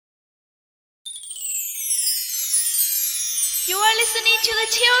You are listening to the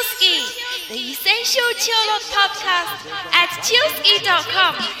Chillsky, the essential chill podcast at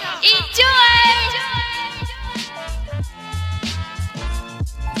chillsky.com. Enjoy!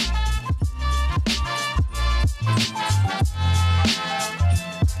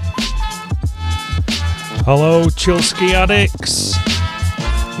 Hello, Chillsky addicts.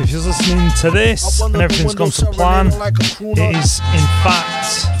 If you're listening to this and everything's gone to plan, it is in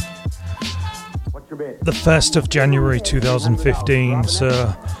fact the 1st of January 2015.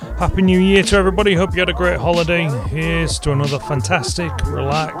 So, Happy New Year to everybody. Hope you had a great holiday. Here's to another fantastic,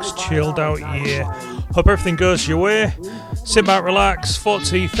 relaxed, chilled out year. Hope everything goes your way. Sit back, relax,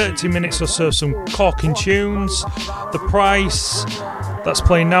 30 minutes or so, some corking tunes. The Price, that's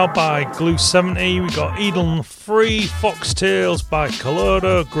playing now by Glue70. We got Eden Free, Foxtails by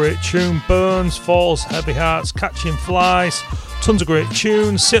Colodo, great tune. Burns, Falls, Heavy Hearts, Catching Flies, tons of great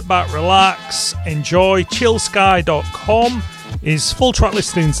tunes. Sit back, relax, enjoy. Chillsky.com is full track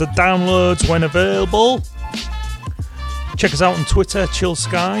listings and downloads when available. Check us out on Twitter,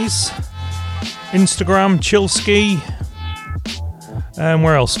 Chillskies, Instagram, Chillsky, and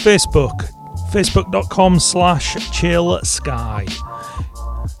where else? Facebook.com/Chillsky.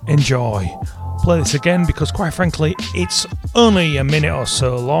 Enjoy. Play this again because quite frankly it's only a minute or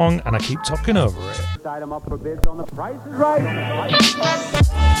so long and I keep talking over it. Item up for bids on The Price is Right.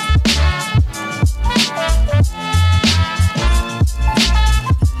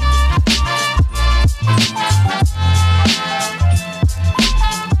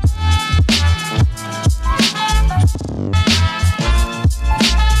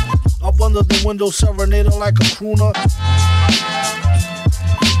 Up under the window, serenading like a crooner.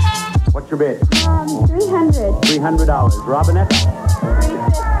 What's your bid? $300. $300. Robinette?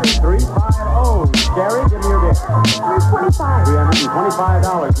 $350. Sherry, give me your bid. $325.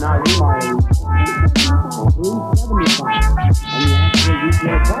 $325. Now you are $375. And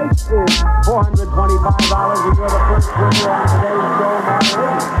the actual retail price is $425. And you're the first winner on today's show,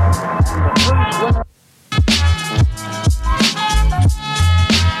 Marty. And the first winner.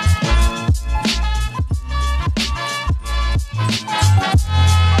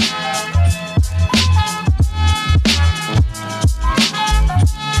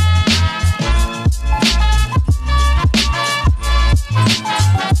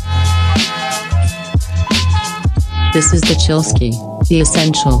 This is the Chillsky, the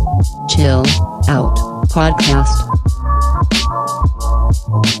essential chill out podcast.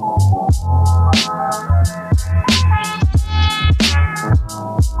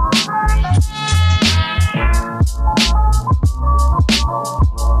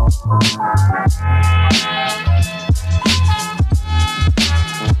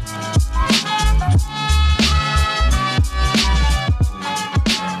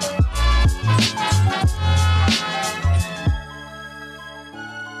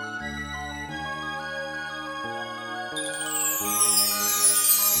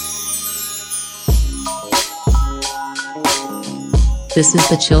 This is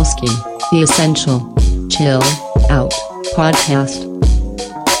the Chillsky, the essential chill out podcast.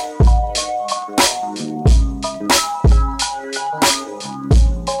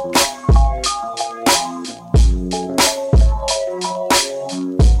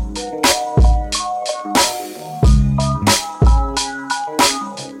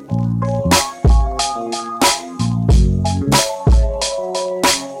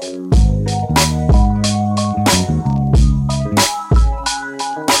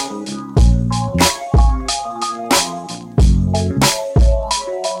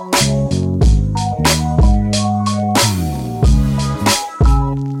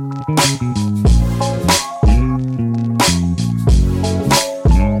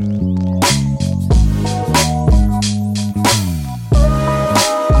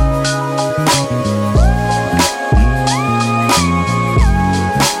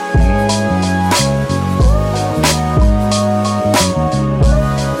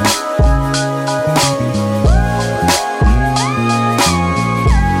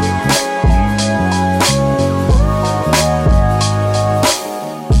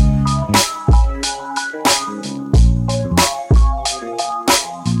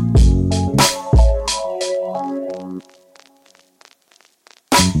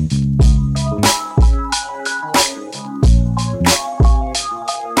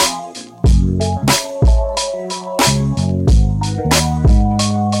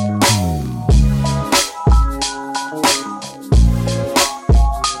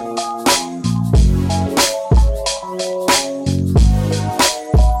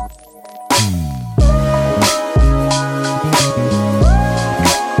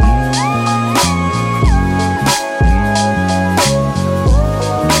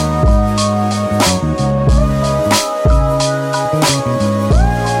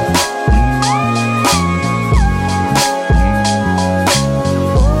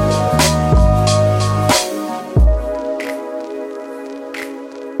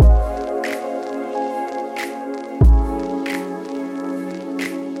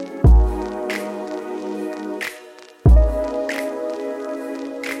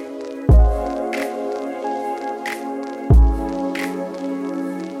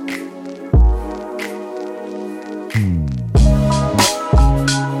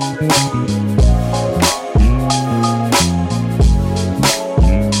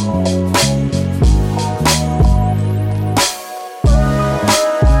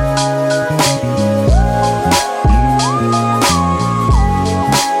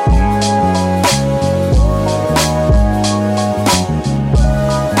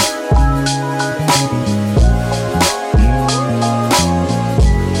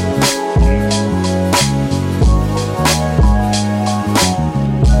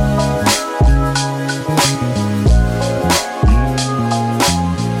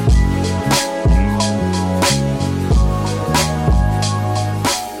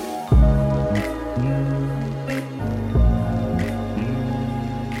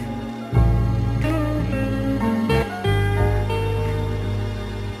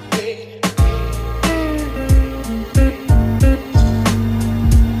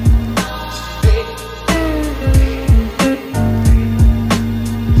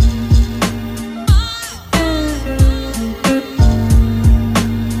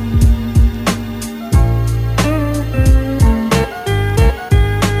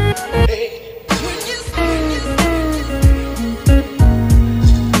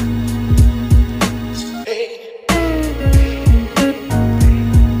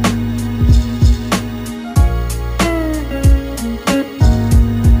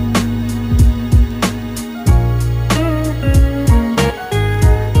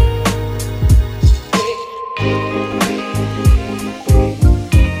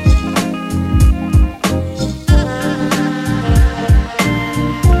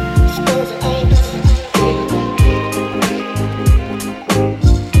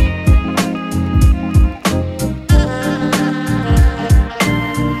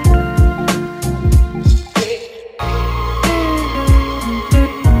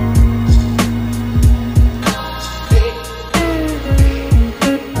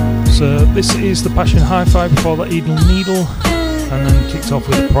 this is The Passion Hi-Fi, before that Eden Needle, and then kicked off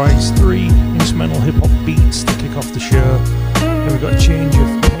with Price 3 instrumental hip-hop beats to kick off the show. Then we've got a change of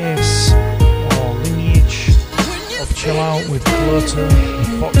pace or lineage of Chill Out with Floater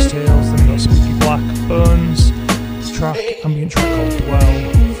and Foxtails. Then we've got Spooky Black, Burns, ambient track called Dwell,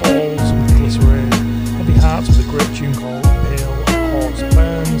 Falls with Glycerine, Heavy Hearts with a great tune called Pale Horse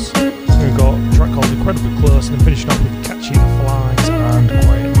Burns. Then we've got a track called Incredibly Close, and then finishing off with Catchy Flies and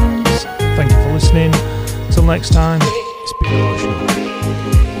Quiet Nights. Thank you for listening. Until next time, it's been emotional.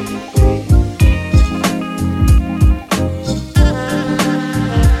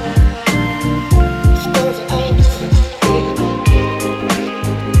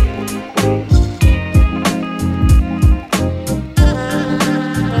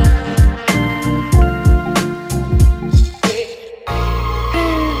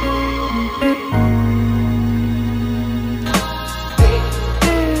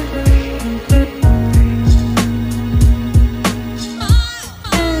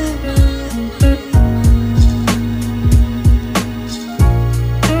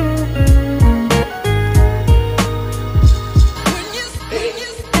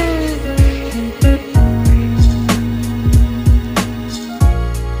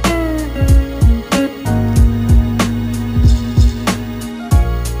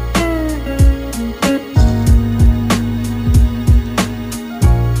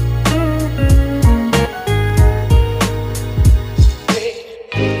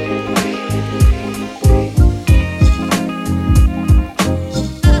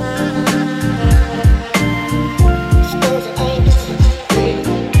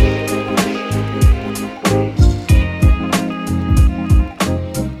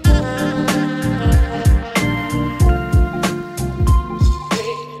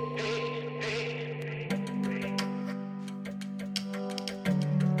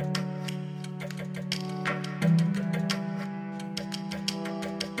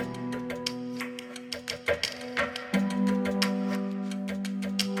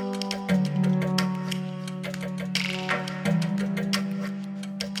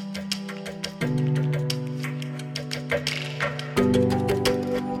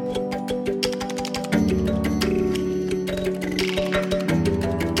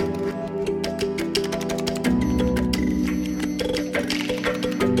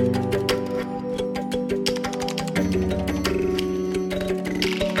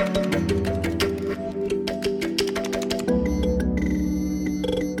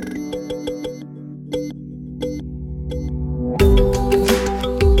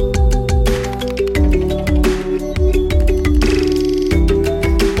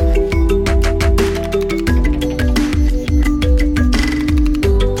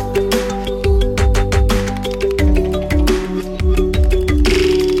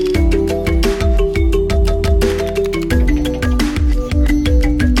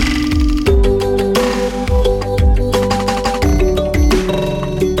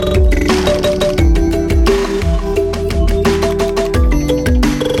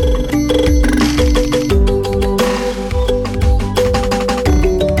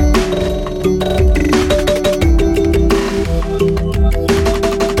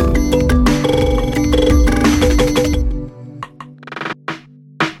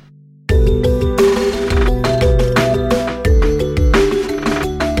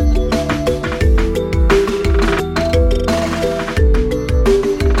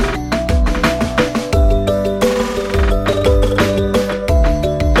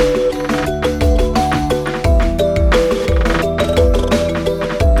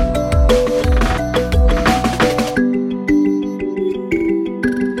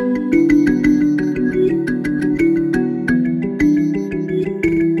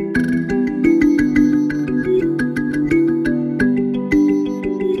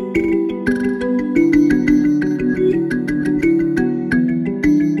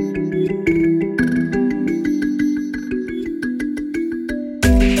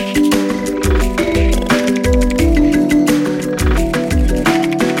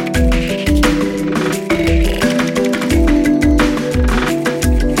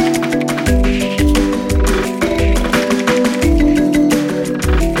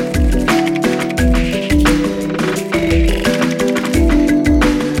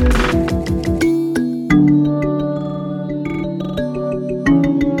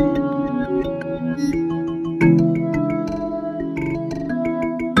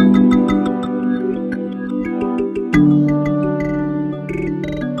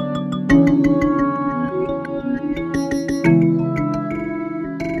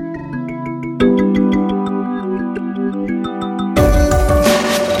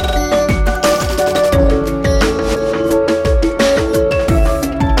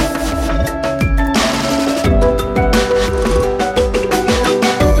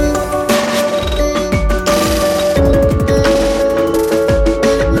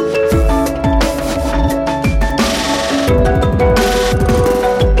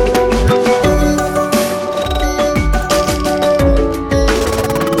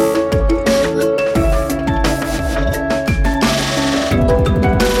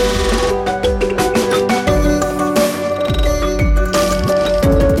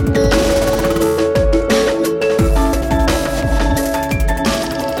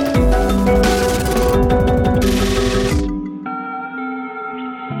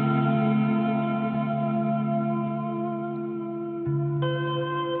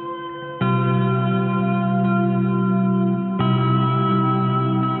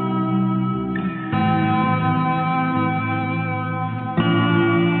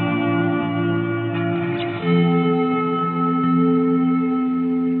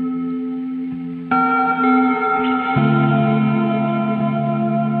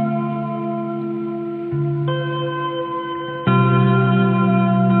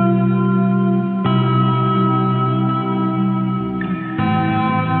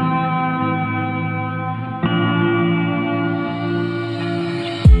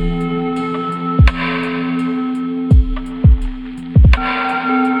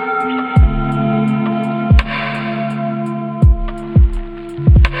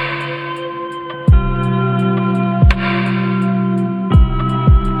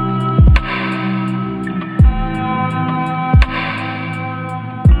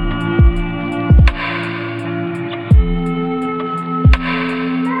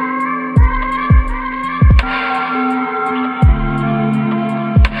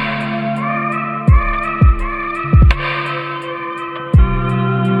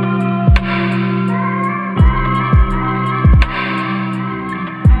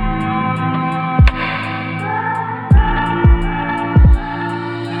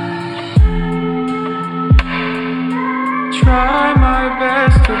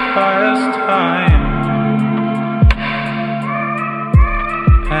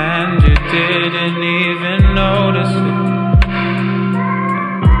 didn't even notice it.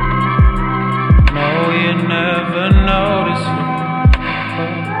 No, you never notice it.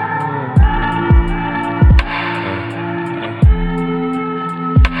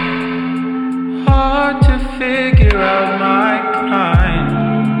 Hard to figure out my kind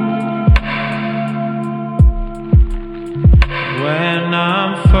when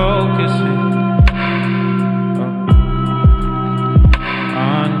I'm focusing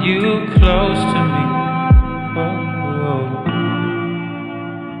on you close to me.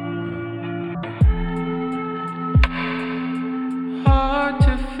 Hard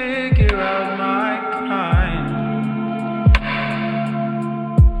to figure out my kind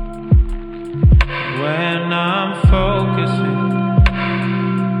when I'm focusing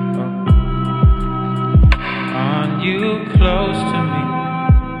on you close to me.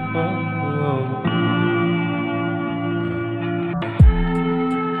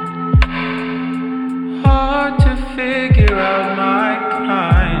 Hard to figure out my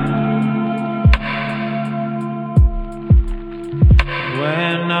kind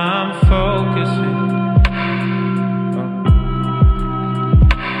when I'm focusing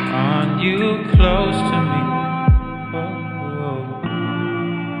on you close to me.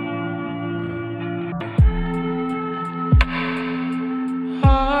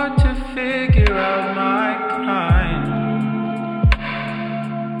 Hard to figure out my kind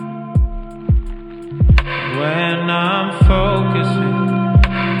when I'm focusing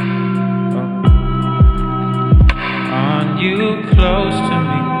on you close to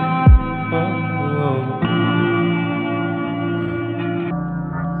me.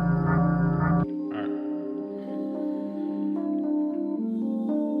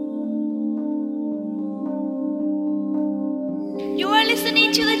 You are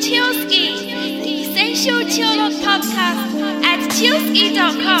listening to the Chillsky, the essential chill podcast at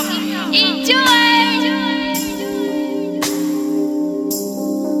chillsky.com. Enjoy!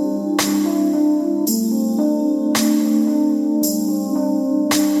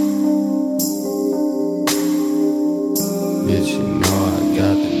 Bitch, you know I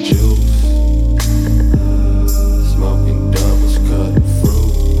got the juice. Smoking doubles, cutting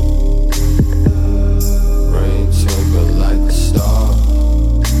fruit. Rain twinkle like a star.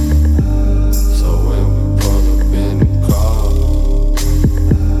 So when we pull up in the car,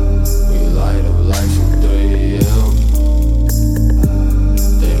 we light up like some 3 a.m.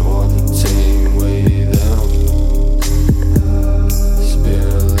 They want the team with them.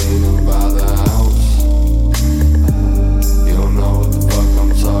 Spirit leaning by the ounce. You don't know what the fuck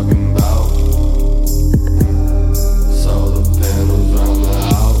I'm talking about.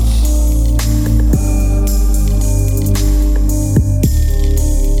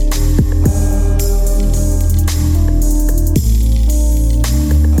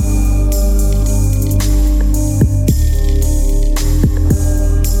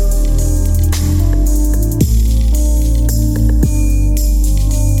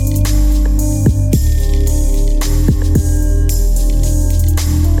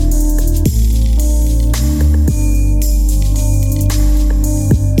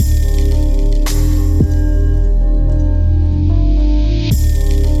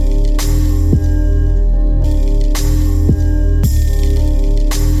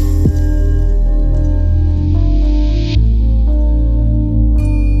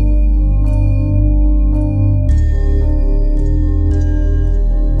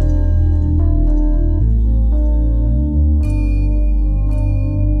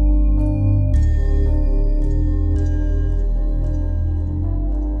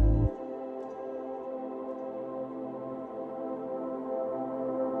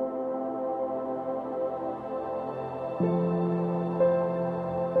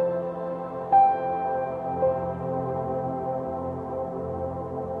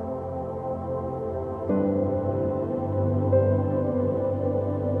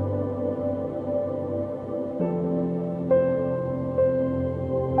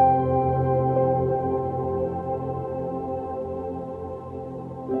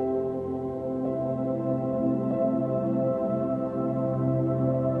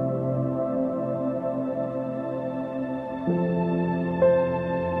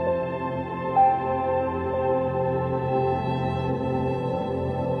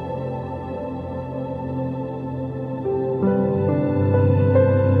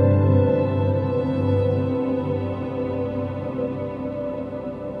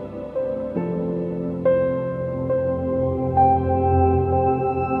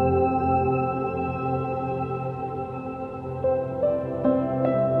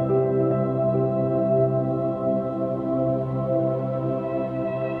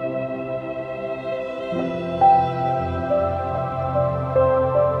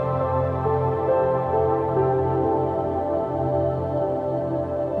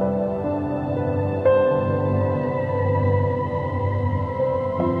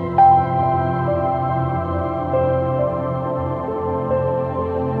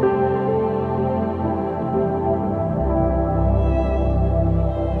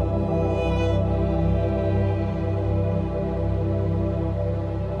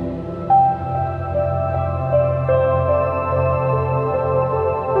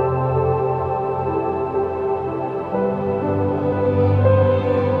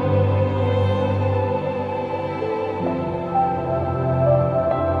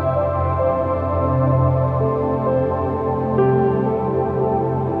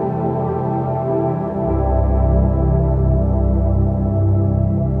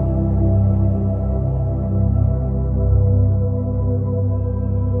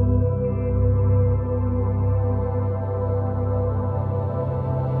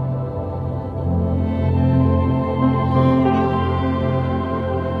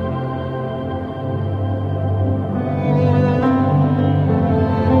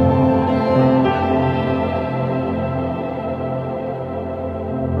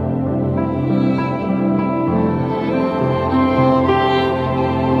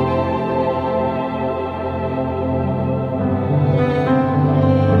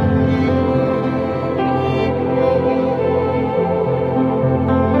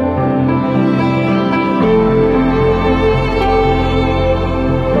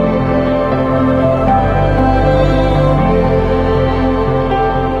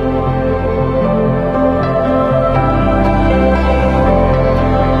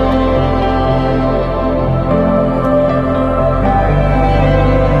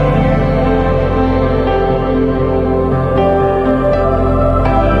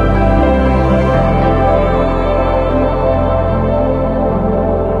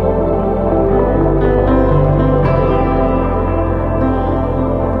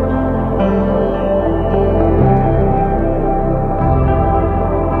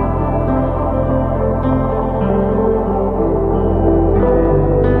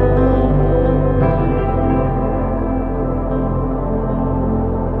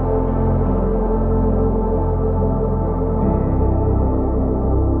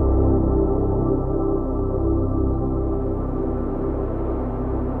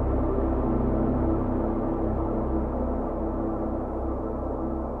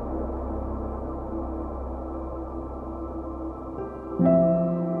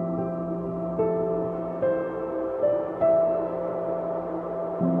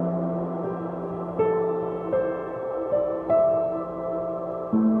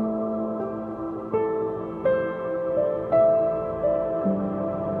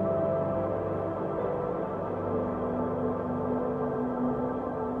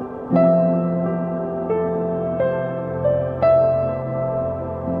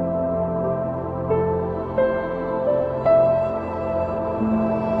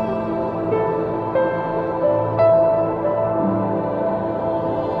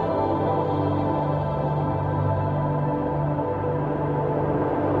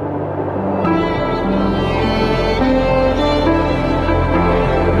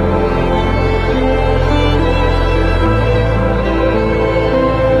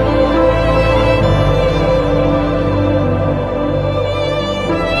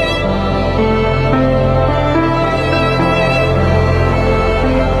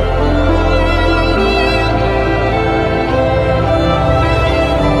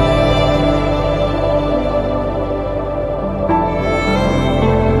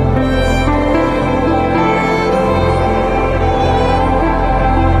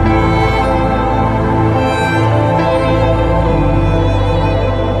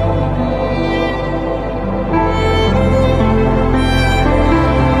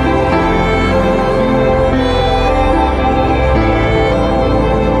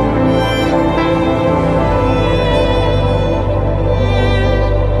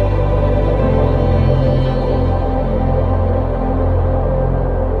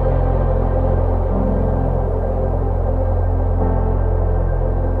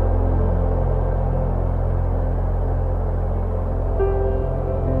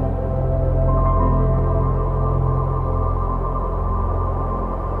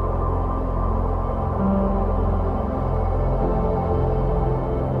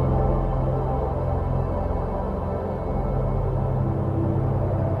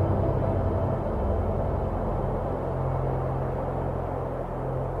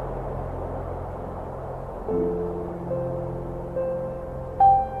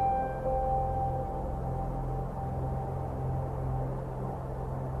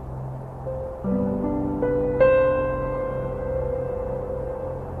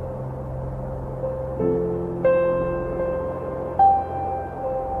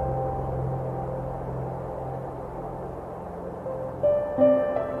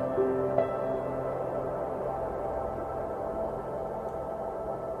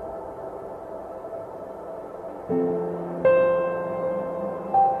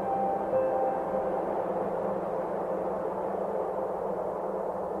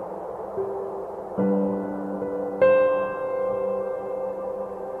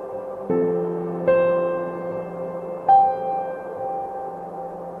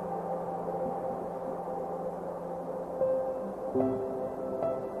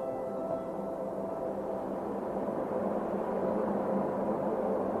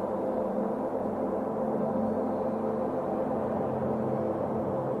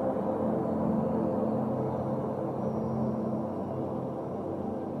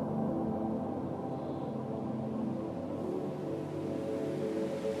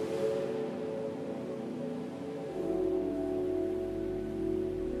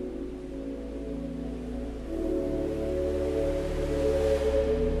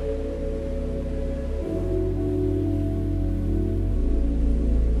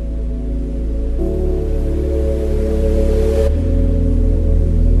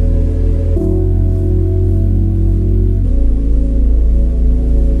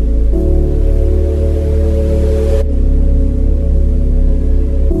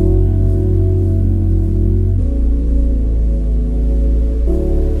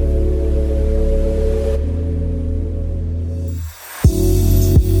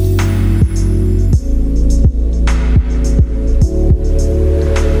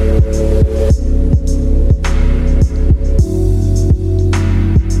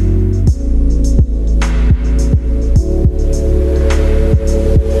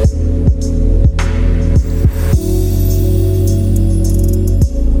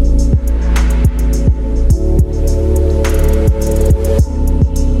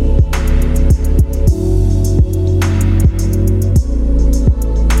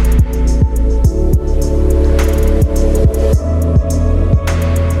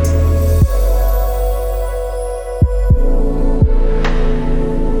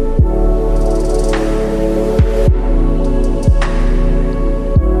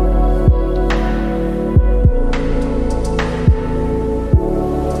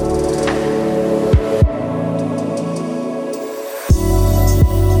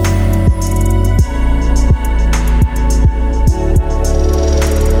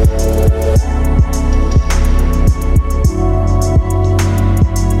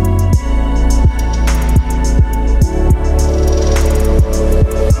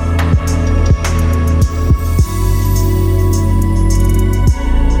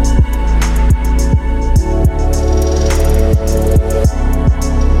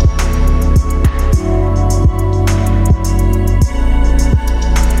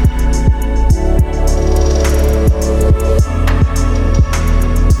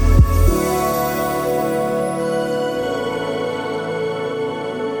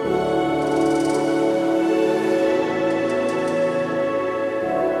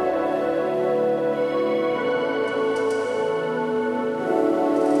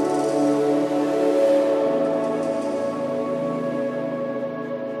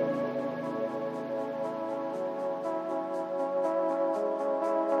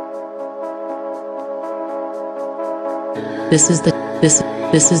 This is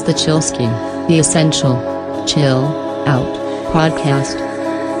the Chillsky, the essential chill out podcast.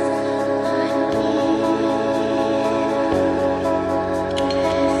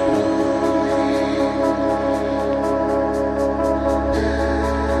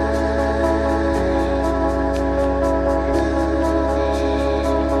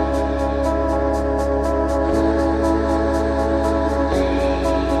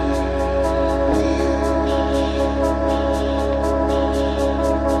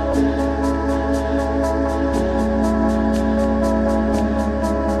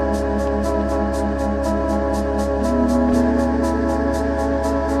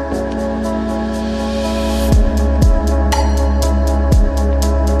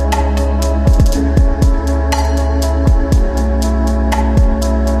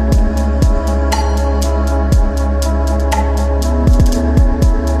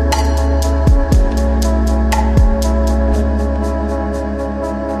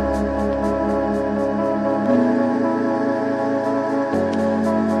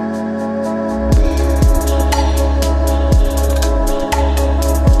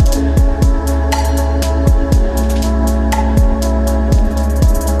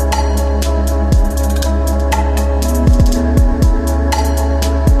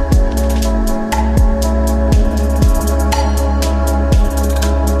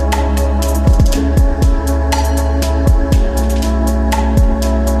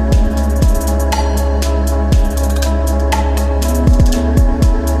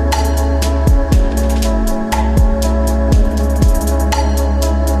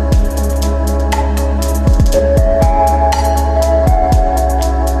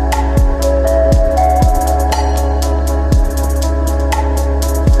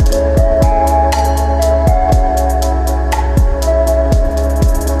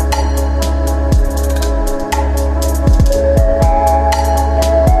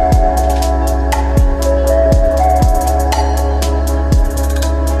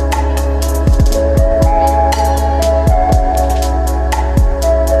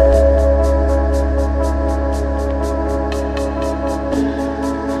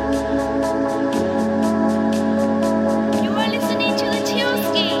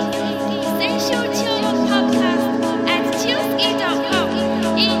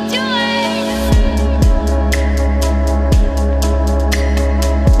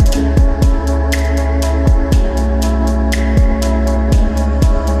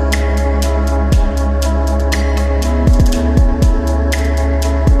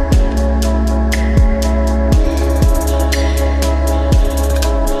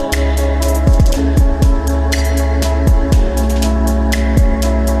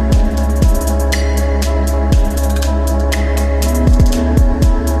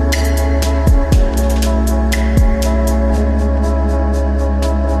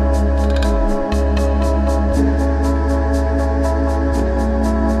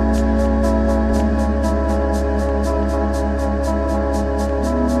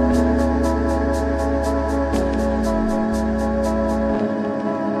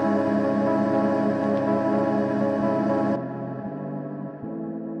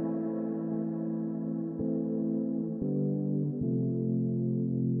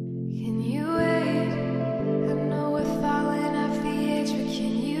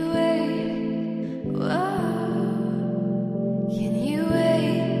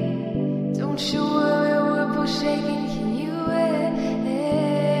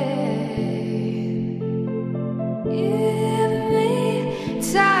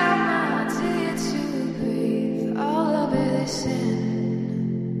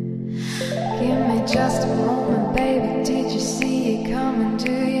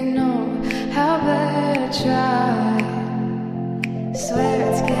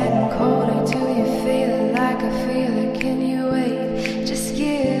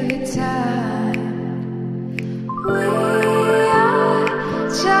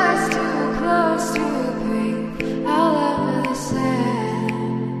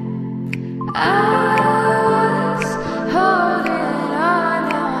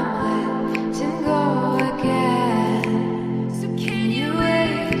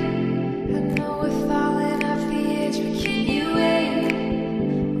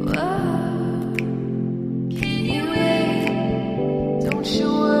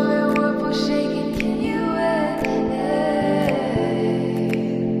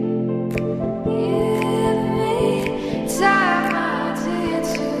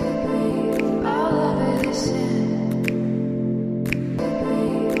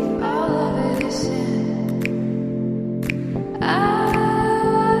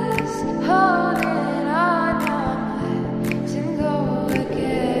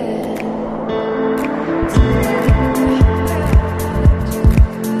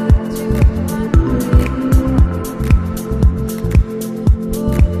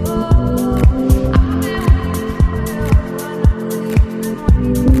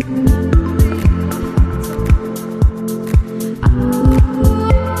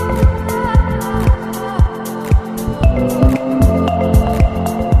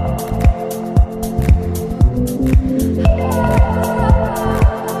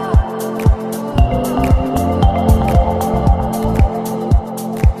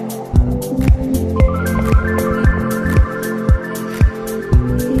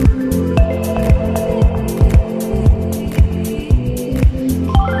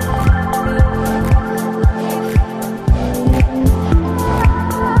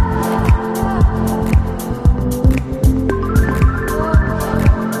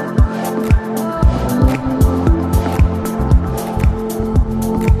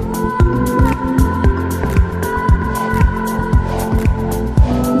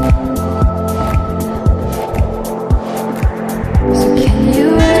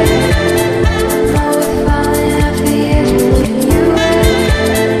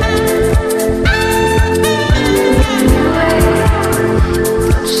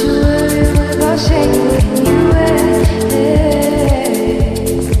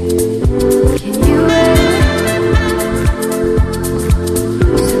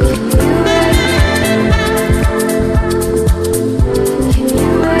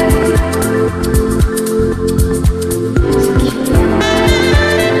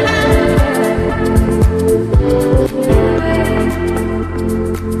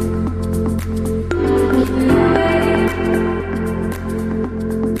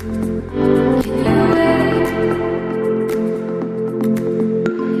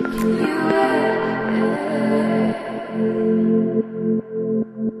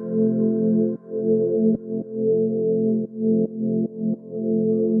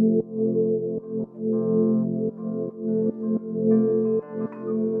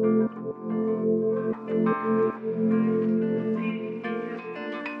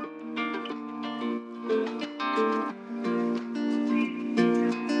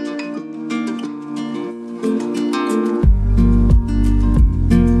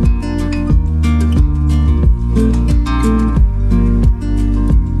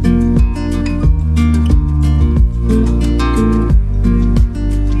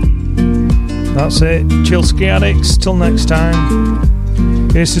 That's it. Chillsky addicts. Till next time.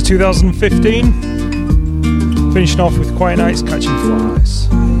 Here's to 2015. Finishing off with Quiet Nights Catching Flies.